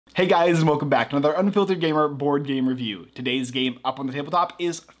Hey guys, and welcome back to another Unfiltered Gamer board game review. Today's game up on the tabletop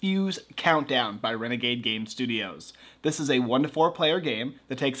is Fuse Countdown by Renegade Game Studios. This is a 1 to 4 player game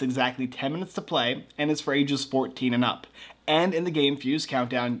that takes exactly 10 minutes to play and is for ages 14 and up. And in the game Fuse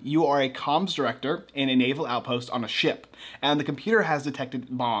Countdown, you are a comms director in a naval outpost on a ship, and the computer has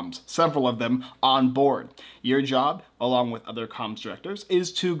detected bombs, several of them, on board. Your job, along with other comms directors,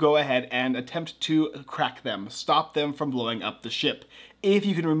 is to go ahead and attempt to crack them, stop them from blowing up the ship. If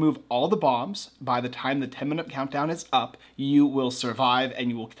you can remove all the bombs by the time the 10-minute countdown is up, you will survive and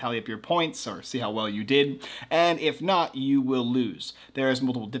you will tally up your points or see how well you did. And if not, you will lose. There's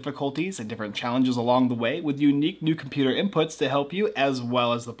multiple difficulties and different challenges along the way with unique new computer inputs to help you, as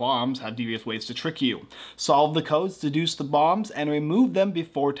well as the bombs have devious ways to trick you. Solve the codes, deduce the bombs, and remove them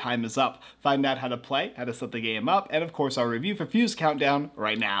before time is up. Find out how to play, how to set the game up, and of course our review for Fuse Countdown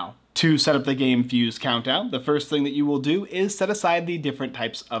right now. To set up the game Fuse Countdown, the first thing that you will do is set aside the different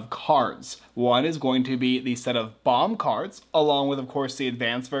types of cards. One is going to be the set of bomb cards, along with, of course, the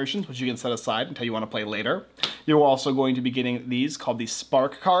advanced versions, which you can set aside until you want to play later. You're also going to be getting these called the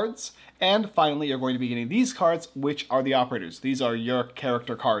spark cards. And finally, you're going to be getting these cards, which are the operators. These are your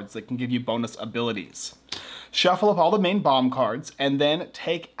character cards that can give you bonus abilities. Shuffle up all the main bomb cards, and then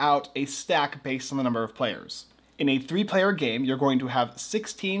take out a stack based on the number of players. In a 3-player game, you're going to have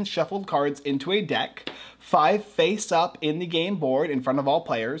 16 shuffled cards into a deck, 5 face up in the game board in front of all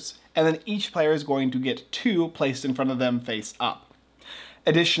players, and then each player is going to get 2 placed in front of them face up.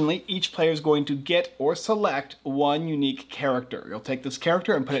 Additionally, each player is going to get or select 1 unique character. You'll take this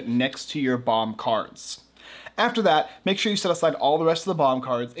character and put it next to your bomb cards. After that, make sure you set aside all the rest of the bomb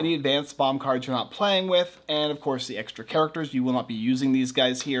cards, any advanced bomb cards you're not playing with, and of course the extra characters. You will not be using these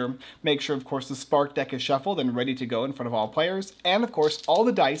guys here. Make sure, of course, the spark deck is shuffled and ready to go in front of all players. And of course, all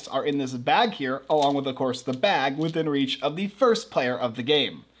the dice are in this bag here, along with, of course, the bag within reach of the first player of the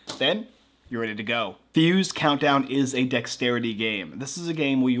game. Then, you're ready to go. Fuse Countdown is a dexterity game. This is a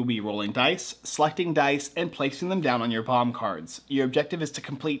game where you'll be rolling dice, selecting dice, and placing them down on your bomb cards. Your objective is to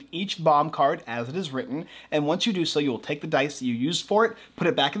complete each bomb card as it is written, and once you do so, you will take the dice that you used for it, put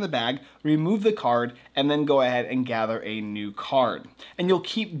it back in the bag, remove the card, and then go ahead and gather a new card. And you'll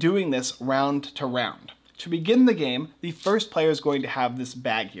keep doing this round to round. To begin the game, the first player is going to have this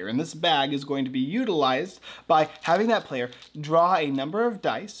bag here, and this bag is going to be utilized by having that player draw a number of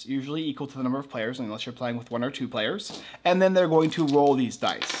dice, usually equal to the number of players, unless you're playing with 1 or 2 players, and then they're going to roll these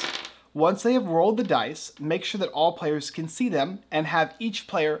dice. Once they have rolled the dice, make sure that all players can see them and have each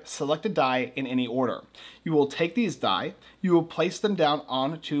player select a die in any order. You will take these die, you will place them down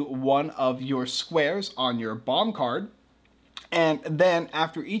onto one of your squares on your bomb card, and then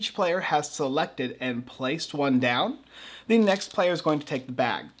after each player has selected and placed one down, the next player is going to take the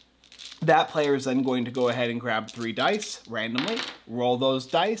bag. That player is then going to go ahead and grab 3 dice randomly, roll those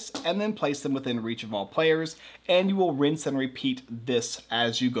dice, and then place them within reach of all players, and you will rinse and repeat this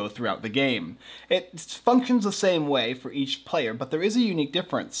as you go throughout the game. It functions the same way for each player, but there is a unique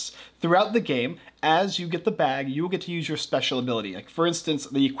difference. Throughout the game, as you get the bag, you will get to use your special ability. Like, for instance,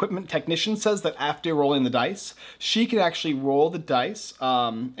 the equipment technician says that after rolling the dice, she can actually roll the dice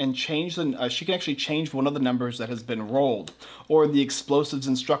and change she can actually change one of the numbers that has been rolled. Or the explosives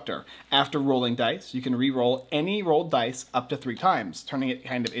instructor. After rolling dice, you can re-roll any rolled dice up to 3 times, turning it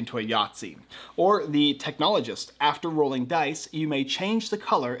kind of into a Yahtzee. Or the technologist. After rolling dice, you may change the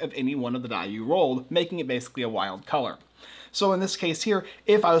color of any one of the die you rolled, making it basically a wild color. So in this case here,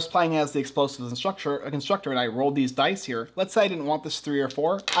 if I was playing as the explosives instructor and I rolled these dice here, let's say I didn't want this 3 or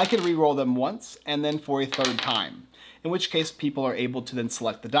 4, I could re-roll them once and then for a 3rd time. In which case people are able to then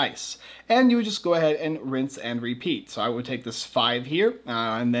select the dice. And you would just go ahead and rinse and repeat. So I would take this 5 here,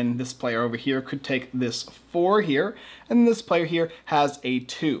 and then this player over here could take this 4 here, and this player here has a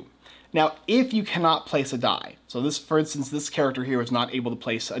 2. Now, if you cannot place a die, so this, for instance, this character here is not able to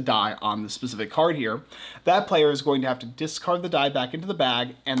place a die on the specific card here, that player is going to have to discard the die back into the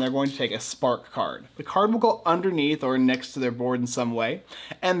bag, and they're going to take a spark card. The card will go underneath or next to their board in some way,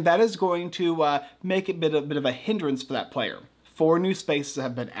 and that is going to make it a bit of a hindrance for that player. 4 new spaces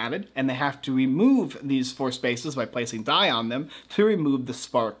have been added, and they have to remove these 4 spaces by placing die on them to remove the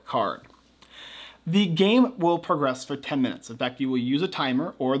spark card. The game will progress for 10 minutes. In fact, you will use a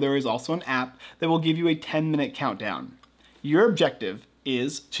timer, or there is also an app that will give you a 10-minute countdown. Your objective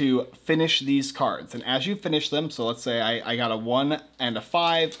is to finish these cards, and as you finish them, so let's say I got a 1 and a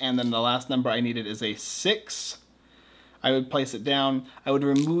 5, and then the last number I needed is a 6. I would place it down, I would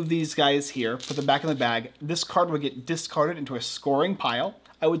remove these guys here, put them back in the bag. This card would get discarded into a scoring pile.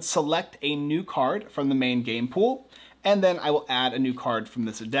 I would select a new card from the main game pool, and then I will add a new card from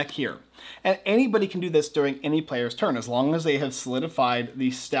this deck here. And anybody can do this during any player's turn, as long as they have solidified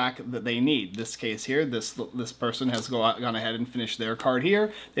the stack that they need. This case here, this person has gone ahead and finished their card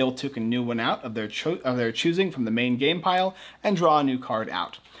here. They will take a new one out of their choosing from the main game pile and draw a new card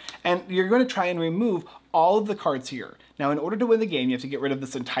out. And you're going to try and remove all of the cards here. Now, in order to win the game, you have to get rid of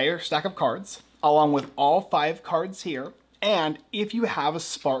this entire stack of cards, along with all 5 cards here. And if you have a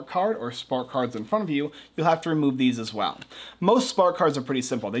spark card or spark cards in front of you, you'll have to remove these as well. Most spark cards are pretty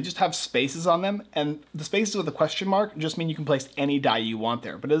simple. They just have spaces on them, and the spaces with a question mark just mean you can place any die you want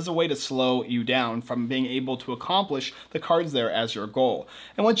there, but it is a way to slow you down from being able to accomplish the cards there as your goal.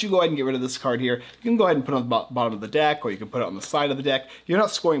 And once you go ahead and get rid of this card here, you can go ahead and put it on the bottom of the deck, or you can put it on the side of the deck. You're not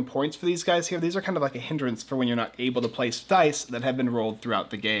scoring points for these guys here. These are kind of like a hindrance for when you're not able to place dice that have been rolled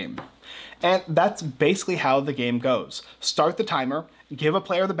throughout the game. And that's basically how the game goes. Start the timer, give a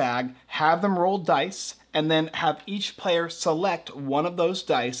player the bag, have them roll dice, and then have each player select one of those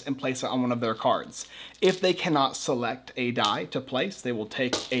dice and place it on one of their cards. If they cannot select a die to place, they will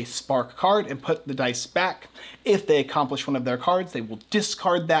take a spark card and put the dice back. If they accomplish one of their cards, they will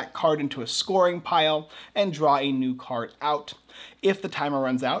discard that card into a scoring pile and draw a new card out. If the timer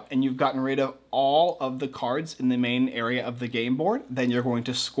runs out and you've gotten rid of all of the cards in the main area of the game board, then you're going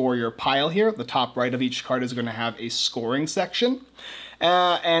to score your pile here. The top right of each card is going to have a scoring section.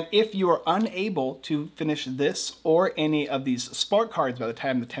 And if you are unable to finish this or any of these spark cards by the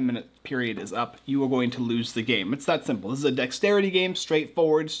time the 10-minute period is up, you are going to lose the game. It's that simple. This is a dexterity game,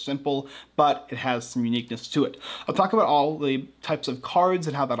 straightforward, simple, but it has some uniqueness to it. I'll talk about all the types of cards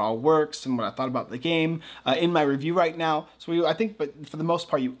and how that all works and what I thought about the game in my review right now. So I think, but for the most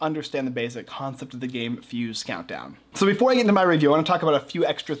part, you understand the basic concept of the game, Fuse Countdown. So before I get into my review, I want to talk about a few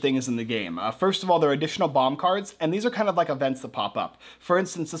extra things in the game. First of all, there are additional bomb cards, and these are kind of like events that pop up. For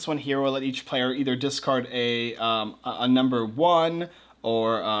instance, this one here will let each player either discard a number 1,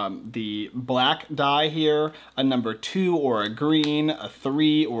 or the black die here, a number 2 or a green, a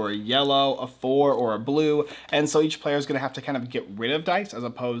 3 or a yellow, a 4 or a blue. And so each player is going to have to kind of get rid of dice as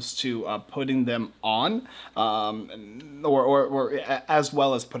opposed to putting them on, or as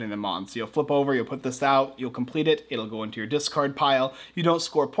well as putting them on. So you'll flip over, you'll put this out, you'll complete it, it'll go into your discard pile. You don't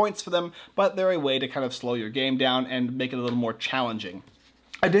score points for them, but they're a way to kind of slow your game down and make it a little more challenging.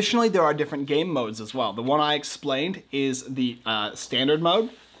 Additionally, there are different game modes as well. The one I explained is the standard mode,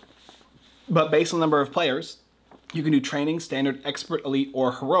 but based on the number of players, you can do training, standard, expert, elite,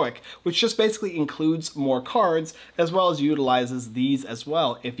 or heroic, which just basically includes more cards as well as utilizes these as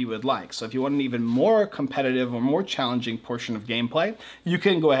well if you would like. So if you want an even more competitive or more challenging portion of gameplay, you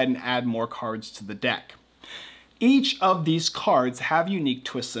can go ahead and add more cards to the deck. Each of these cards have unique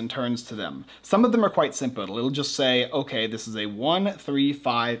twists and turns to them. Some of them are quite simple. It'll just say, okay, this is a 1, 3,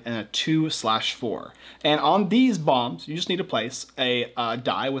 5, and a 2/4. And on these bombs, you just need to place a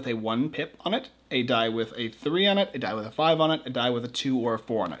die with a 1 pip on it, a die with a 3 on it, a die with a 5 on it, a die with a 2 or a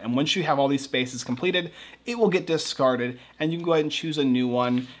 4 on it. And once you have all these spaces completed, it will get discarded, and you can go ahead and choose a new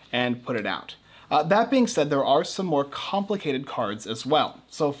one and put it out. That being said, there are some more complicated cards as well.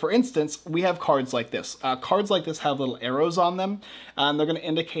 So for instance, we have cards like this. Cards like this have little arrows on them, and they're going to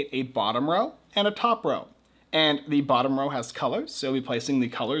indicate a bottom row and a top row. And the bottom row has colors, so we'll be placing the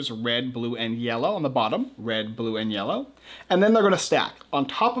colors red, blue, and yellow on the bottom, red, blue, and yellow. And then they're going to stack. On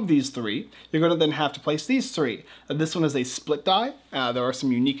top of these 3, you're going to then have to place these 3. This one is a split die. There are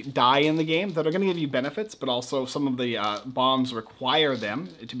some unique die in the game that are going to give you benefits, but also some of the bombs require them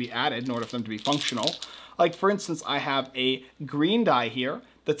to be added in order for them to be functional. Like for instance, I have a green die here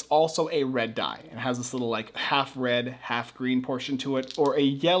that's also a red die. It has this little like half red, half green portion to it, or a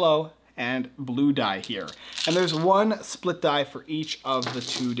yellow and blue die here. And there's one split die for each of the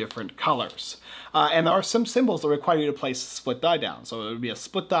 2 different colors. And there are some symbols that require you to place a split die down. So it would be a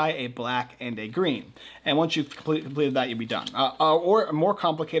split die, a black, and a green. And once you've completed that, you'll be done. Or a more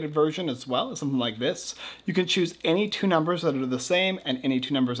complicated version as well is something like this. You can choose any 2 numbers that are the same and any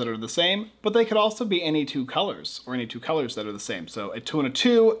 2 numbers that are the same, but they could also be any 2 colors or any 2 colors that are the same. So a 2 and a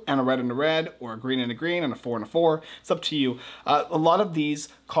 2 and a red and a red, or a green and a green and a 4 and a 4. It's up to you. A lot of these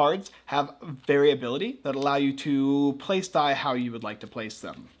cards have variability that allow you to place die how you would like to place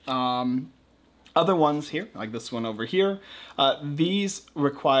them. Other ones here, like this one over here, these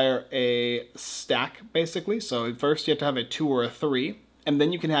require a stack basically. So first you have to have a 2 or a 3, and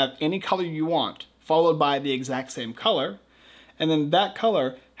then you can have any color you want, followed by the exact same color. And then that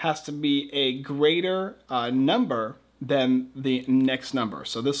color has to be a greater number than the next number.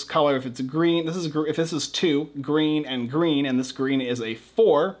 So this color, if it's green, if this is 2, green, and this green is a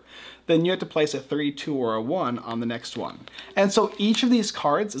 4, then you have to place a 3, 2, or a 1 on the next one. And so each of these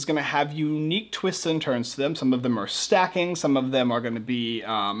cards is going to have unique twists and turns to them. Some of them are stacking, some of them are going to be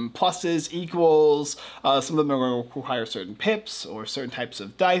pluses, equals, some of them are going to require certain pips or certain types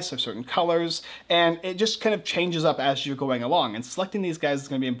of dice or certain colors, and it just kind of changes up as you're going along. And selecting these guys is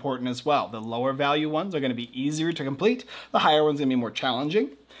going to be important as well. The lower value ones are going to be easier to complete, the higher ones are going to be more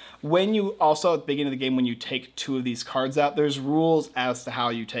challenging. When you also, at the beginning of the game, when you take 2 of these cards out, there's rules as to how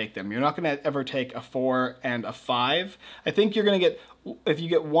you take them. You're not going to ever take a 4 and a 5. I think you're going to get, if you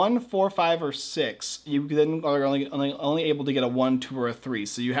get 1, 4, 5, or 6, you then are only able to get a 1, 2, or a 3.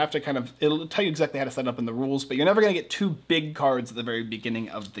 So you have to kind of, it'll tell you exactly how to set up in the rules, but you're never going to get 2 big cards at the very beginning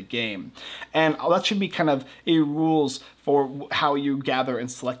of the game. And that should be kind of a rules for how you gather and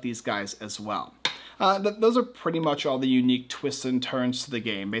select these guys as well. Those are pretty much all the unique twists and turns to the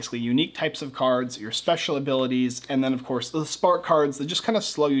game. Basically, unique types of cards, your special abilities, and then, of course, the spark cards that just kind of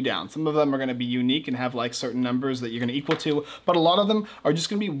slow you down. Some of them are going to be unique and have, like, certain numbers that you're going to equal to, but a lot of them are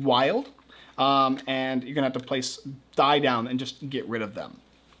just going to be wild, and you're going to have to place die down and just get rid of them.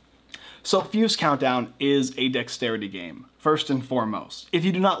 So Fuse Countdown is a dexterity game, first and foremost. If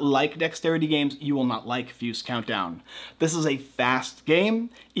you do not like dexterity games, you will not like Fuse Countdown. This is a fast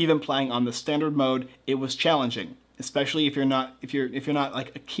game. Even playing on the standard mode, it was challenging, especially if you're not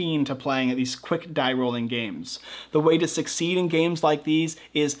like keen to playing these quick die rolling games. The way to succeed in games like these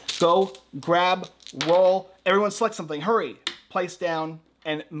is go, grab, roll, everyone select something, hurry, place down,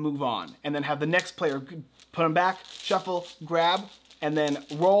 and move on. And then have the next player put them back, shuffle, grab, and then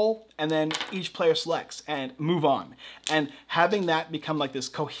roll, and then each player selects and move on. And having that become like this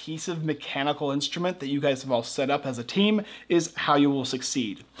cohesive mechanical instrument that you guys have all set up as a team is how you will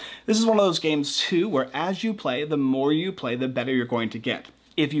succeed. This is one of those games too where as you play, the more you play, the better you're going to get.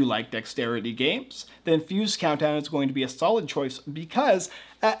 If you like dexterity games, then Fuse Countdown is going to be a solid choice because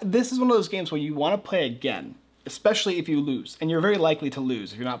this is one of those games where you want to play again, especially if you lose, and you're very likely to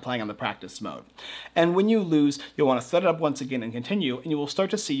lose if you're not playing on the practice mode. And when you lose, you'll want to set it up once again and continue, and you will start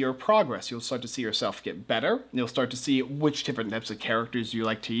to see your progress. You'll start to see yourself get better. You'll start to see which different types of characters you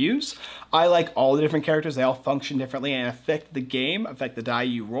like to use. I like all the different characters. They all function differently and affect the game, affect the die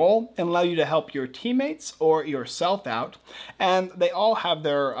you roll, and allow you to help your teammates or yourself out. And they all have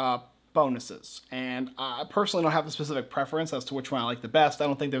their bonuses, and I personally don't have a specific preference as to which one I like the best. I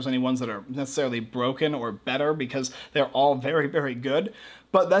don't think there's any ones that are necessarily broken or better because they're all very, very good,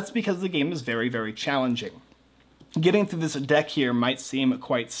 but that's because the game is very, very challenging. Getting through this deck here might seem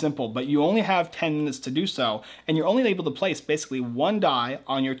quite simple, but you only have 10 minutes to do so, and you're only able to place basically 1 die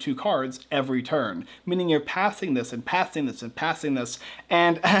on your 2 cards every turn, meaning you're passing this and passing this and passing this,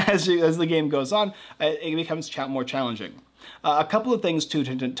 and as the game goes on, it becomes more challenging. A couple of things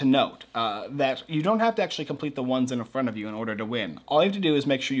to note, that you don't have to actually complete the ones in front of you in order to win. All you have to do is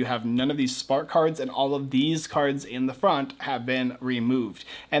make sure you have none of these spark cards and all of these cards in the front have been removed.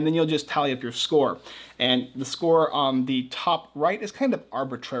 And then you'll just tally up your score. And the score on the top right is kind of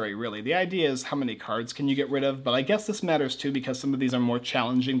arbitrary, really. The idea is how many cards can you get rid of, but I guess this matters too because some of these are more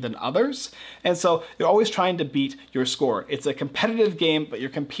challenging than others. And so you're always trying to beat your score. It's a competitive game, but you're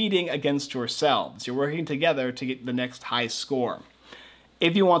competing against yourselves. You're working together to get the next high score.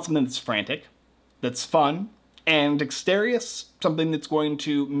 If you want something that's frantic, that's fun, and dexterous, something that's going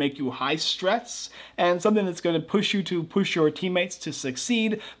to make you high stress, and something that's going to push your teammates to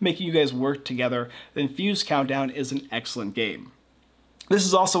succeed, making you guys work together, then Fuse Countdown is an excellent game. This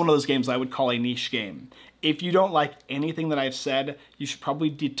is also one of those games I would call a niche game. If you don't like anything that I've said, you should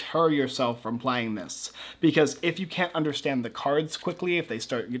probably deter yourself from playing this. Because if you can't understand the cards quickly,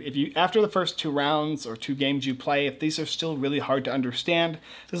 after the first 2 rounds or 2 games you play, if these are still really hard to understand,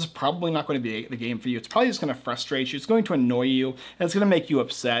 this is probably not going to be the game for you. It's probably just going to frustrate you, it's going to annoy you, and it's going to make you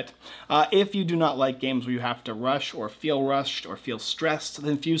upset. If you do not like games where you have to rush or feel rushed or feel stressed,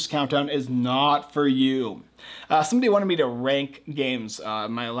 then Fuse Countdown is not for you. Somebody wanted me to rank games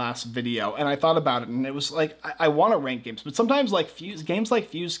in my last video, and I thought about it, and it was like, I want to rank games, but sometimes like games like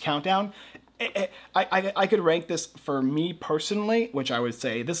Fuse Countdown, I could rank this for me personally, which I would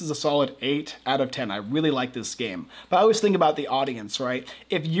say this is a solid 8 out of 10. I really like this game. But I always think about the audience, right?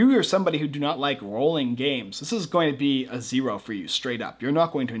 If you are somebody who do not like rolling games, this is going to be a 0 for you, straight up. You're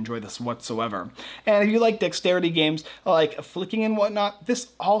not going to enjoy this whatsoever. And if you like dexterity games, like flicking and whatnot,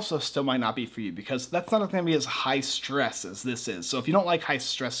 this also still might not be for you because that's not going to be as high stress as this is. So if you don't like high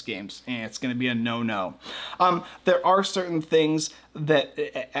stress games, it's going to be a no-no. There are certain things that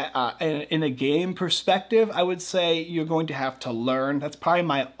in a game perspective, I would say you're going to have to learn. That's probably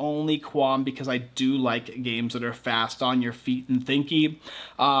my only qualm because I do like games that are fast, on your feet, and thinky.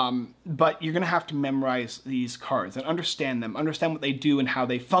 but you're gonna have to memorize these cards and understand them, understand what they do and how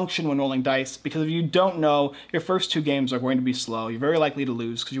they function when rolling dice, because if you don't know, your first 2 games are going to be slow. You're very likely to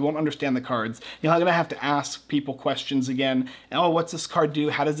lose because you won't understand the cards. You're gonna have to ask people questions again. Oh, what's this card do?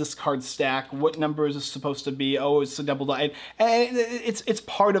 How does this card stack? What number is this supposed to be? Oh, it's a double die. And it's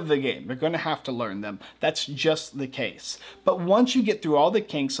part of the game. You're gonna have to learn them. That's just the case. But once you get through all the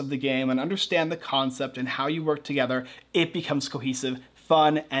kinks of the game and understand the concept and how you work together, it becomes cohesive,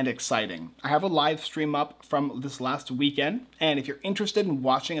 fun, and exciting. I have a live stream up from this last weekend, and if you're interested in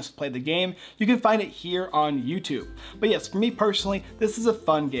watching us play the game, you can find it here on YouTube. But yes, for me personally, this is a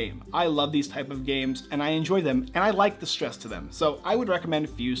fun game. I love these type of games, and I enjoy them, and I like the stress to them, so I would recommend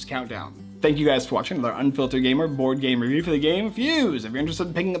Fuse Countdown. Thank you guys for watching another Unfiltered Gamer board game review for the game Fuse. If you're interested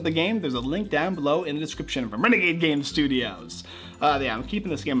in picking up the game, there's a link down below in the description from Renegade Game Studios. Yeah, I'm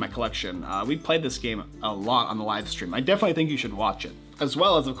keeping this game in my collection. We played this game a lot on the live stream. I definitely think you should watch it, as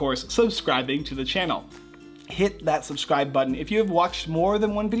well as, of course, subscribing to the channel. Hit that subscribe button if you have watched more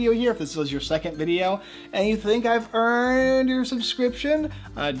than one video here. If this was your second video and you think I've earned your subscription,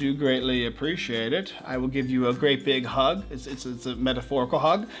 I do greatly appreciate it. I will give you a great big hug. It's a metaphorical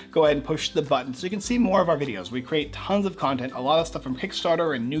hug. Go ahead and push the button so you can see more of our videos. We create tons of content, a lot of stuff from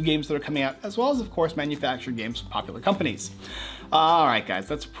Kickstarter and new games that are coming out, as well as, of course, manufactured games from popular companies. Alright guys,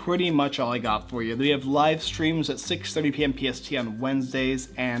 that's pretty much all I got for you. We have live streams at 6:30 p.m. PST on Wednesdays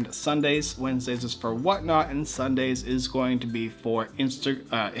and Sundays. Wednesdays is for Whatnot, and Sundays is going to be for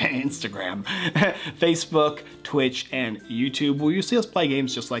Instagram, Facebook, Twitch, and YouTube, where you see us play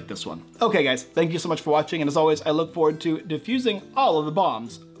games just like this one. Okay guys, thank you so much for watching, and as always, I look forward to defusing all of the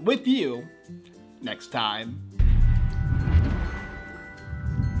bombs with you next time.